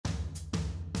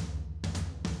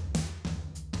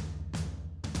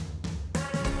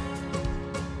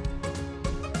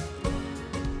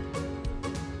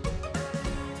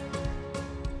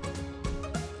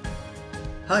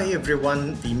Hi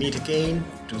everyone, we meet again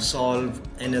to solve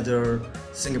another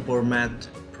Singapore math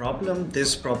problem.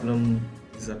 This problem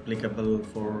is applicable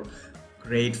for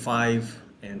grade 5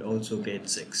 and also grade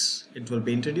 6. It will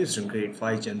be introduced in grade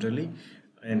 5 generally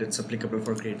and it's applicable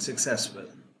for grade 6 as well.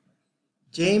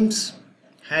 James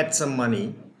had some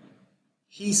money.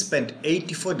 He spent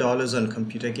 $84 on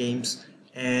computer games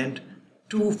and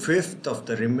 2/5 of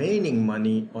the remaining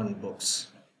money on books.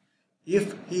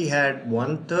 If he had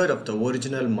 1/3 of the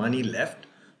original money left,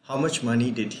 how much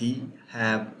money did he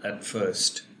have at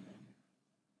first?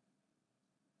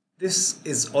 This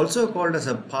is also called as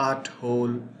a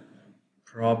part-whole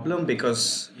problem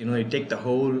because you take the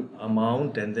whole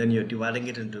amount and then you're dividing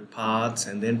it into parts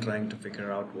and then trying to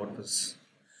figure out what was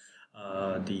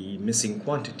the missing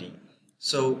quantity.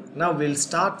 So now we'll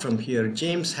start from here.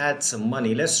 James had some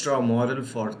money. Let's draw a model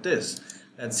for this.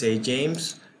 Let's say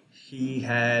James, he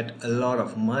had a lot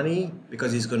of money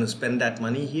because he's going to spend that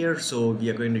money here. So we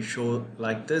are going to show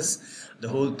like this. The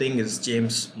whole thing is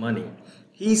James' money.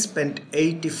 He spent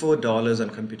 $84 on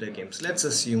computer games. Let's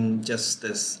assume just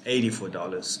this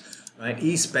 $84, right?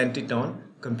 He spent it on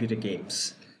computer games.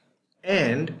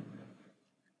 And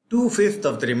 2/5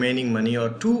 of the remaining money, or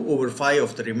 2/5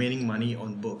 of the remaining money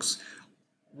on books.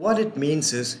 What it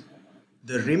means is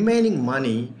the remaining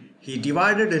money he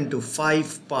divided into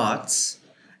 5 parts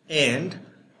and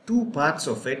 2 parts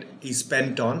of it he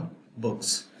spent on books.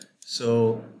 So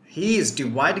he is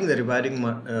dividing the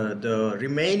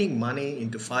remaining money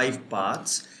into 5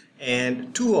 parts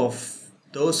and 2 of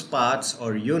those parts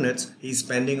or units he's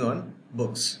spending on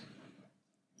books.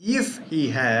 If he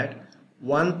had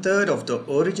 1/3 of the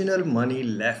original money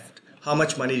left, how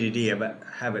much money did he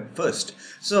have at first?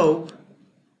 So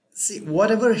see,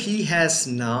 whatever he has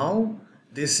now,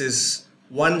 this is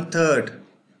 1/3,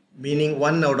 meaning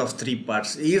 1 out of 3 parts.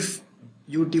 If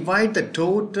you divide the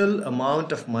total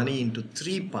amount of money into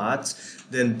 3 parts,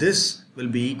 then this will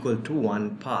be equal to 1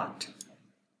 part,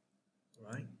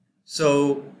 right? So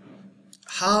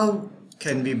how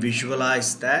can we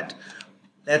visualize that?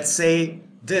 Let's say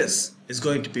this is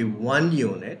going to be 1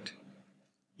 unit.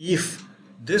 If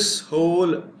this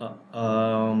whole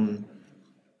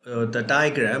the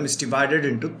diagram is divided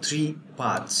into 3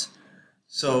 parts,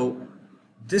 so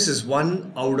this is 1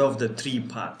 out of the 3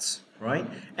 parts, right?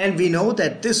 And we know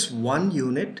that this 1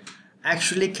 unit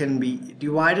actually can be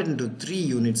divided into 3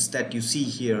 units that you see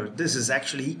here. This is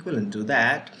actually equivalent to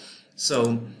that.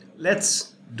 So let's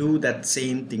do that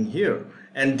same thing here.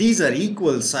 And these are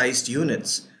equal sized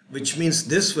units, which means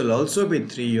this will also be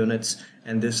 3 units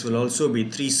and this will also be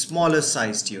 3 smaller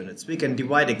sized units. We can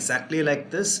divide exactly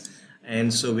like this,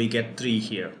 and so we get 3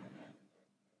 here.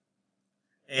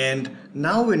 And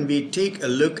now when we take a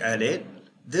look at it,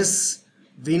 this,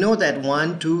 we know that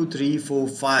 1, 2, 3, 4,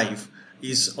 5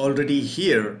 is already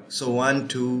here. So 1,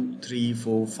 2, 3,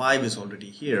 4, 5 is already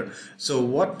here. So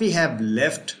what we have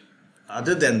left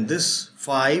other than this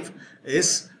 5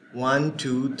 is 1,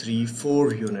 2, 3,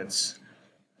 4 units.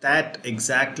 That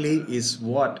exactly is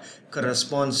what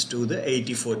corresponds to the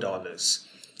 $84.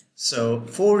 So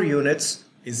 4 units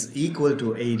is equal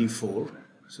to 84.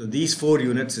 So these 4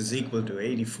 units is equal to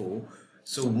 84.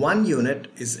 So 1 unit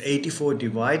is 84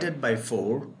 divided by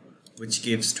 4, which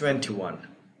gives 21.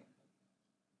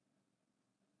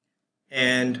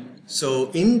 And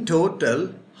so in total,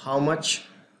 how much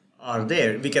are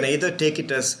there? We can either take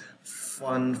it as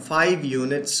 5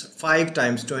 units, 5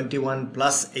 times 21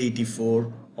 plus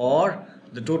 84, or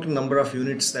the total number of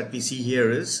units that we see here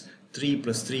is 3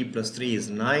 plus 3 plus 3 is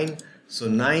 9. So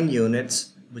 9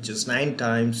 units, which is 9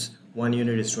 times 1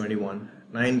 unit is 21.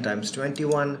 9 times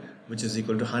 21, which is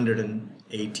equal to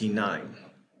 189.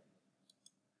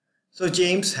 So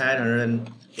James had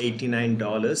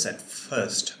 $189 at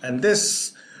first. And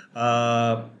this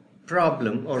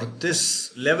problem, or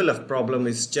this level of problem,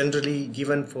 is generally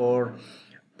given for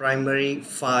primary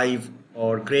 5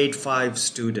 or grade 5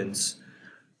 students.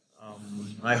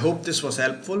 I hope this was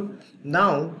helpful.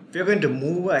 Now we're going to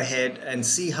move ahead and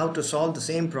see how to solve the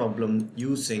same problem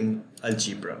using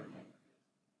algebra.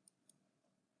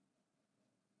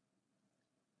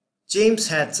 James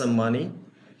had some money.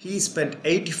 He spent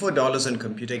 $84 on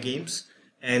computer games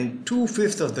and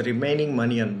 2/5 of the remaining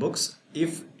money on books.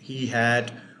 If he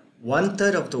had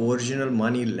 1/3 of the original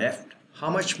money left, how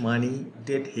much money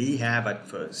did he have at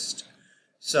first?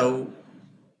 So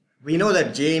we know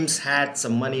that James had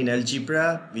some money in algebra.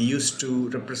 We used to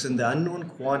represent the unknown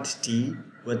quantity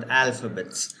with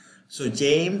alphabets. So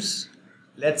James,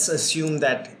 let's assume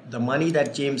that the money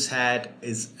that James had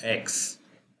is X,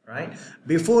 right?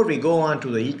 Before we go on to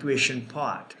the equation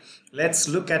part, let's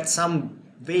look at some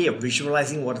way of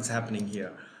visualizing what is happening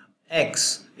here.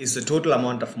 X is the total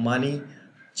amount of money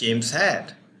James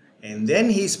had. And then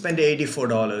he spent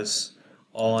 $84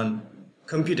 on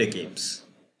computer games.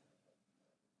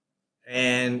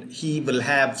 And he will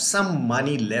have some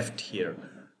money left here,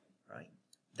 right?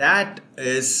 That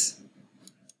is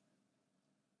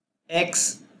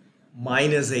X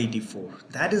minus 84.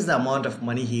 That is the amount of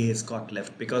money he has got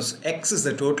left, because X is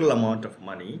the total amount of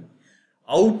money,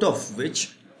 out of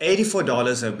which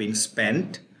 $84 have been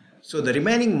spent. So the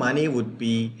remaining money would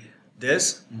be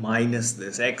this minus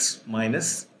this, X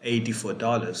minus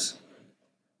 $84.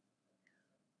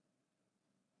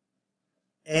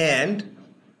 And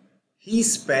he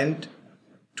spent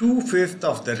 2/5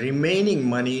 of the remaining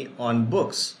money on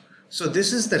books. So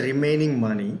this is the remaining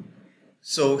money.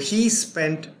 So he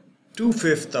spent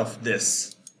 2/5 of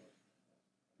this,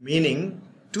 meaning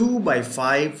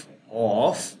 2/5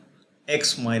 of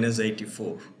X minus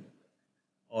 84,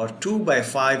 or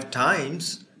 2/5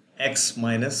 times X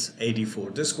minus 84.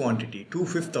 This quantity,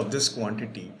 2/5 of this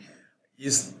quantity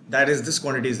is, this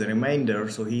quantity is the remainder.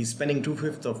 So he's spending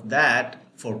 2/5 of that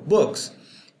for books.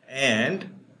 And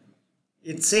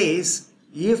it says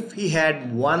if he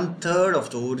had 1/3 of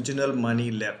the original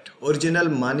money left, original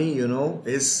money,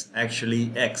 is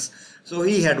actually X. So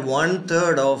he had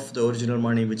 1/3 of the original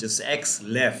money, which is X,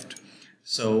 left.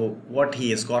 So what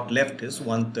he has got left is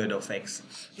 1/3 of X.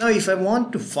 Now if I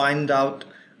want to find out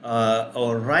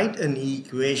or write an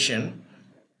equation,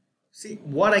 see,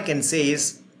 what I can say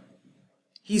is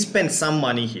he spent some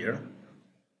money here.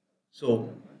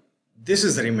 So this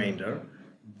is the remainder.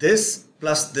 This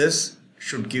plus this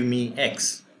should give me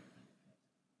X.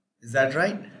 Is that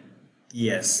right?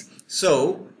 Yes.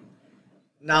 So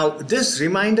now this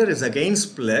remainder is again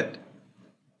split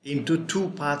into two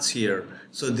parts here.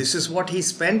 So this is what he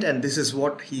spent and this is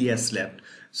what he has left.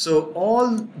 So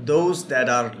all those that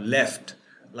are left,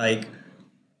 like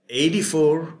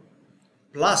 84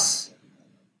 plus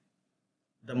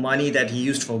the money that he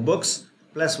used for books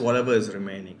plus whatever is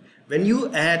remaining. When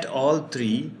you add all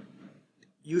three,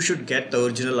 you should get the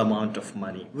original amount of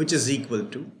money, which is equal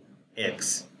to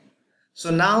X. So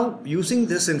now using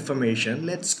this information,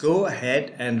 let's go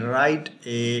ahead and write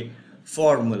a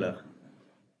formula.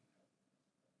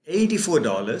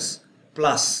 $84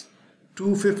 plus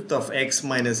 2/5 of X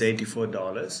minus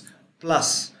 $84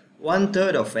 plus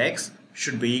 1/3 of X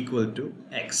should be equal to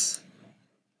X.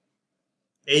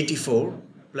 84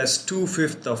 plus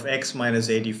 2/5 of X minus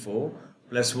 84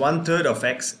 plus 1/3 of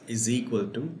X is equal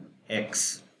to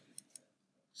X.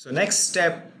 So next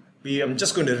step, I'm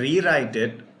just going to rewrite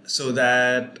it so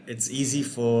that it's easy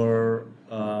for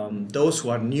those who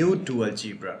are new to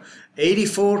algebra.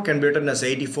 84 can be written as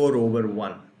 84 over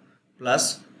 1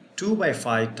 plus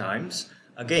 2/5 times,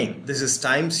 again this is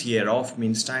times here, off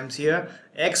means times here,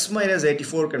 X minus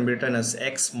 84 can be written as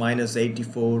X minus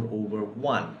 84 over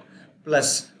 1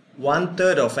 plus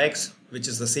 1/3 of X, which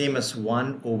is the same as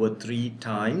 1 over 3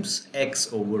 times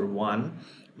X over 1,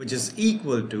 which is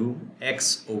equal to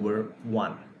X over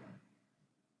 1.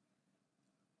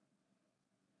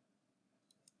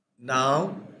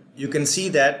 Now you can see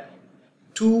that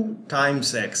 2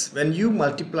 times X, when you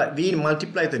multiply, we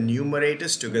multiply the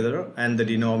numerators together and the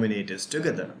denominators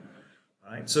together,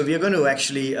 right? So we are going to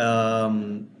actually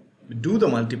do the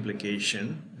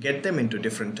multiplication, get them into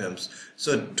different terms.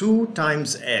 So 2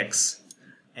 times X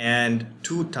and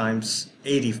 2 times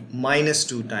 80 minus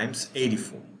 2 times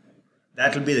 84.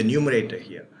 That will be the numerator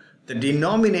here. The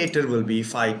denominator will be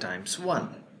 5 times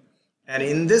 1. And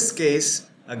in this case,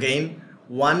 again,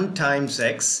 1 times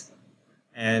X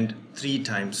and 3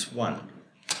 times 1.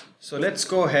 So let's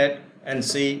go ahead and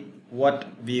see what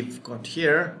we've got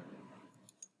here.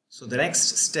 So the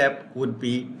next step would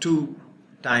be 2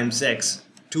 times X,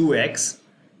 2X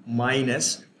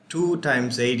minus 2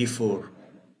 times 84.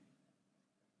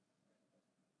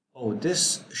 Oh,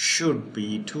 this should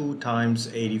be 2 times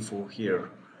 84 here.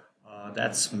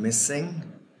 That's missing.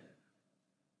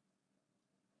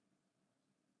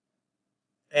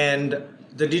 And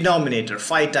the denominator,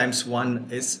 5 times 1,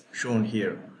 is shown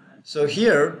here. So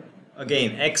here,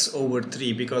 again, X over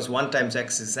 3, because 1 times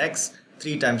X is X,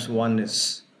 3 times 1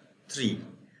 is 3.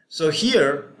 So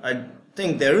here, I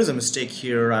think there is a mistake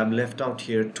here. I've left out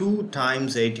here. 2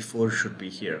 times 84 should be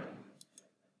here.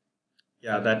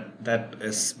 Yeah, there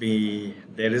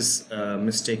is a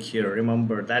mistake here.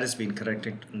 Remember, that has been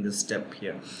corrected in this step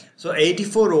here. So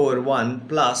 84 over 1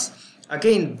 plus,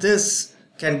 again, this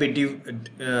can be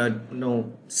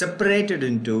separated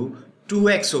into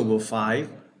 2x over 5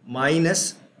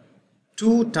 minus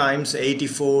 2 times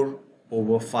 84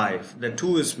 over 5. The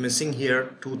 2 is missing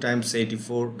here, 2 times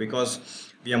 84, because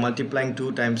we are multiplying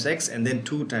 2 times x and then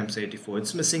 2 times 84.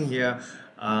 It's missing here.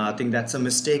 I think that's a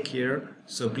mistake here,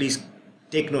 so please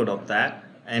take note of that,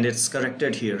 and it's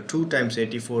corrected here. 2 times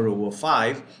 84 over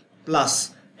 5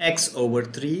 plus x over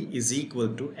 3 is equal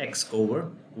to x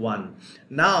over 1.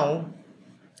 Now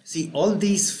see, all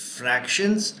these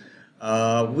fractions,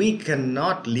 we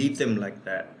cannot leave them like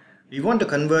that. We want to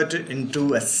convert it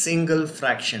into a single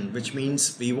fraction, which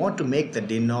means we want to make the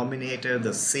denominator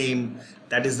the same.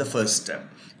 That is the first step.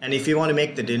 And if you want to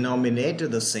make the denominator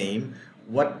the same,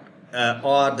 what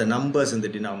are the numbers in the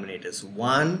denominators?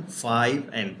 1, 5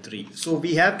 and 3. So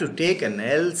we have to take an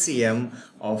LCM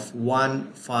of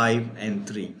 1, 5 and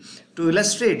 3. To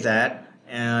illustrate that,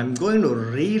 I'm going to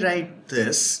rewrite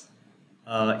this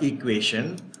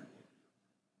equation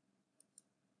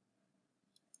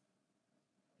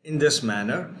in this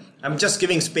manner. I'm just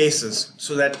giving spaces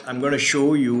so that I'm going to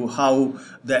show you how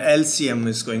the LCM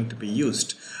is going to be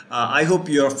used. I hope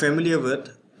you're familiar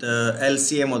with the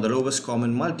LCM, or the lowest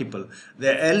common multiple.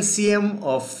 The LCM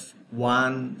of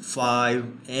 1, 5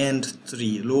 and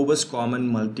 3, lowest common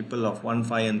multiple of 1,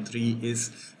 5 and 3 is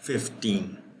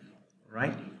 15,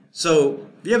 right? So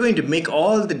we are going to make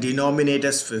all the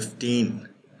denominators 15,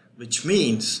 which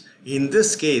means in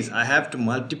this case I have to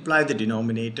multiply the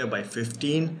denominator by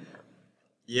 15.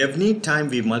 Every time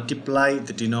we multiply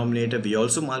the denominator, we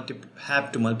also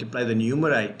have to multiply the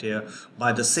numerator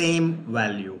by the same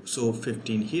value. So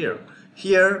 15 here.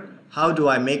 Here, how do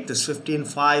I make this 15?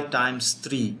 5 times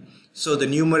 3. So the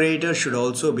numerator should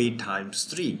also be times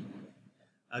 3.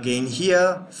 Again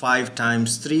here, 5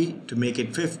 times 3 to make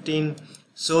it 15.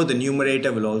 So the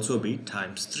numerator will also be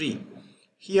times 3.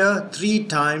 Here 3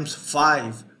 times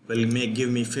 5 will give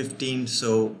me 15.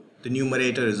 So the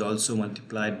numerator is also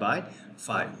multiplied by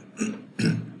 5.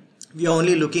 We are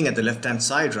only looking at the left hand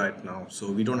side right now,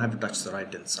 so we don't have to touch the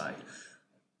right hand side.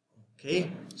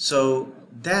 Okay, so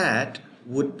that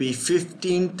would be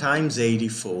 15 times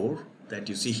 84 that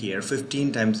you see here.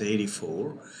 15 times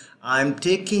 84. I'm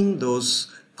taking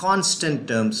those constant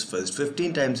terms first.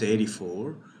 15 times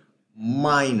 84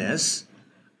 minus,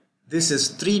 this is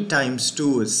 3 times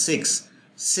 2 is 6.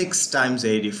 6 times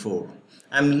 84.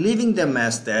 I'm leaving them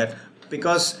as that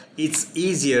because it's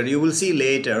easier. You will see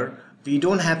later we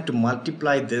don't have to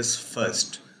multiply this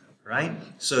first, right?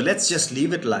 So let's just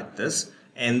leave it like this.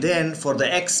 And then for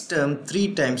the x term,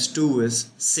 3 times 2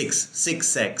 is 6,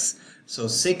 6x. So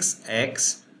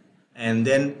 6x, and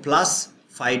then plus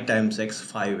 5 times x,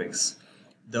 5x.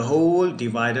 The whole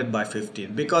divided by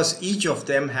 15, because each of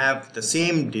them have the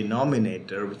same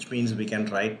denominator, which means we can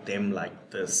write them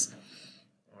like this.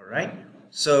 All right.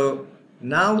 So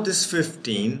now this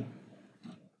 15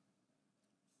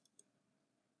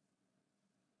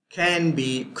 can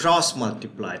be cross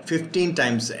multiplied. 15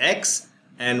 times x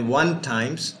and 1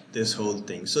 times this whole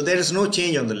thing. So there is no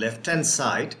change on the left hand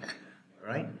side,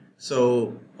 right?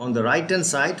 So on the right hand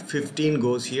side, 15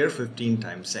 goes here, 15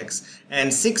 times x,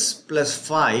 and 6 plus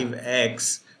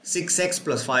 5x, 6x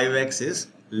plus 5x is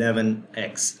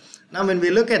 11x. Now when we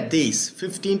look at these,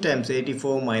 15 times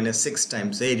 84 minus 6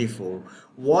 times 84,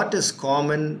 what is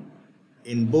common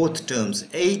in both terms?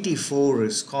 84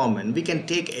 is common. We can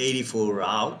take 84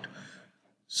 out.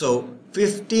 So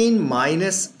 15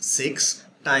 minus 6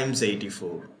 times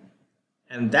 84,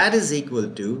 and that is equal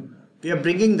to, we are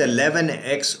bringing the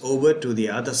 11x over to the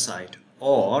other side,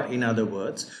 or in other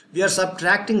words, we are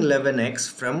subtracting 11x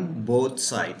from both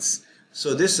sides.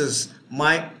 So this is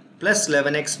my plus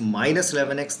 11x minus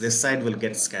 11x. This side will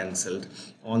get cancelled.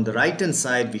 On the right hand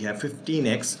side we have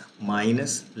 15x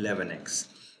minus 11x.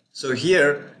 So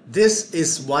here, this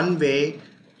is one way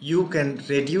you can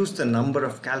reduce the number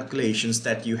of calculations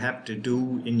that you have to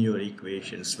do in your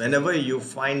equations. Whenever you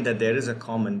find that there is a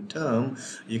common term,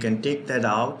 you can take that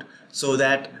out, so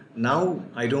that now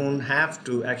I don't have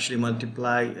to actually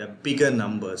multiply bigger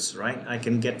numbers, right? I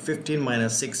can get 15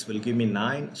 minus 6 will give me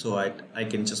 9, so I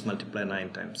can just multiply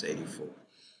 9 times 84.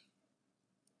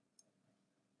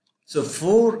 So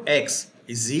 4x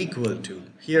is equal to,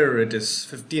 here it is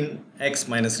 15x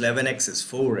minus 11x is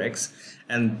 4x,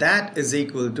 and that is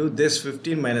equal to this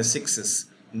 15 minus 6 is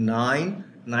 9,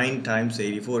 9 times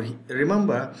 84.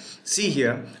 Remember, see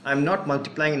here, I'm not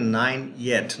multiplying 9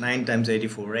 yet. 9 times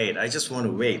 84, 8. I just want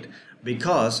to wait,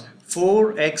 because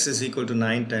 4x is equal to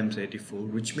 9 times 84,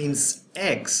 which means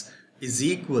x is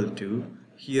equal to,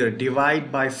 here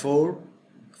divide by 4,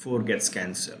 4 gets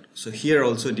cancelled. So here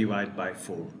also divide by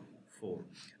 4. 4.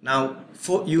 Now,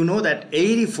 you know that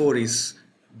 84 is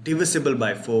divisible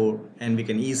by 4, and we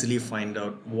can easily find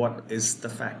out what is the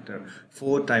factor.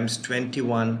 4 times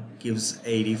 21 gives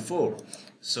 84.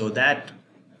 So that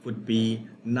would be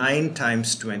 9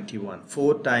 times 21.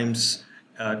 4 times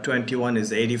 21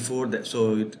 is 84.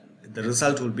 The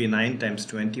result will be 9 times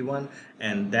 21,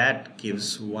 and that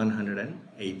gives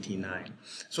 189.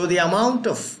 So the amount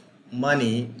of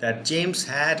money that James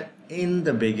had in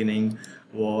the beginning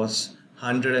was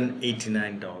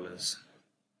 $189.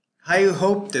 I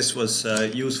hope this was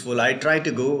useful. I try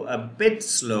to go a bit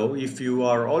slow. If you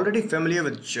are already familiar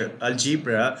with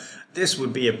algebra, this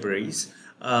would be a breeze.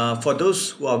 For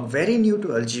those who are very new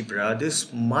to algebra,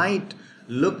 this might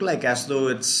look like as though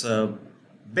it's a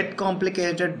bit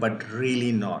complicated, but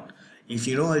really not. If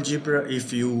you know algebra,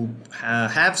 if you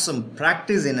have some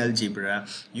practice in algebra,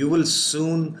 you will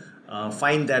soon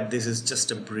find that this is just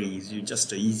a breeze. You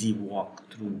just an easy walk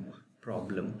through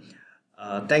problem.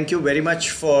 Thank you very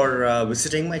much for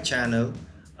visiting my channel.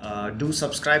 Do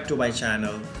subscribe to my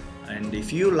channel, and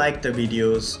if you like the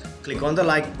videos, click on the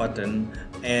like button,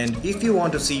 and if you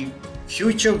want to see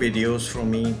future videos from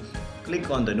me,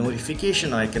 click on the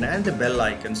notification icon and the bell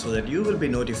icon so that you will be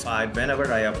notified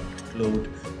whenever I upload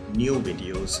new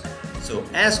videos. So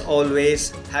as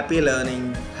always, happy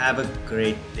learning. Have a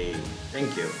great day.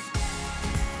 Thank you.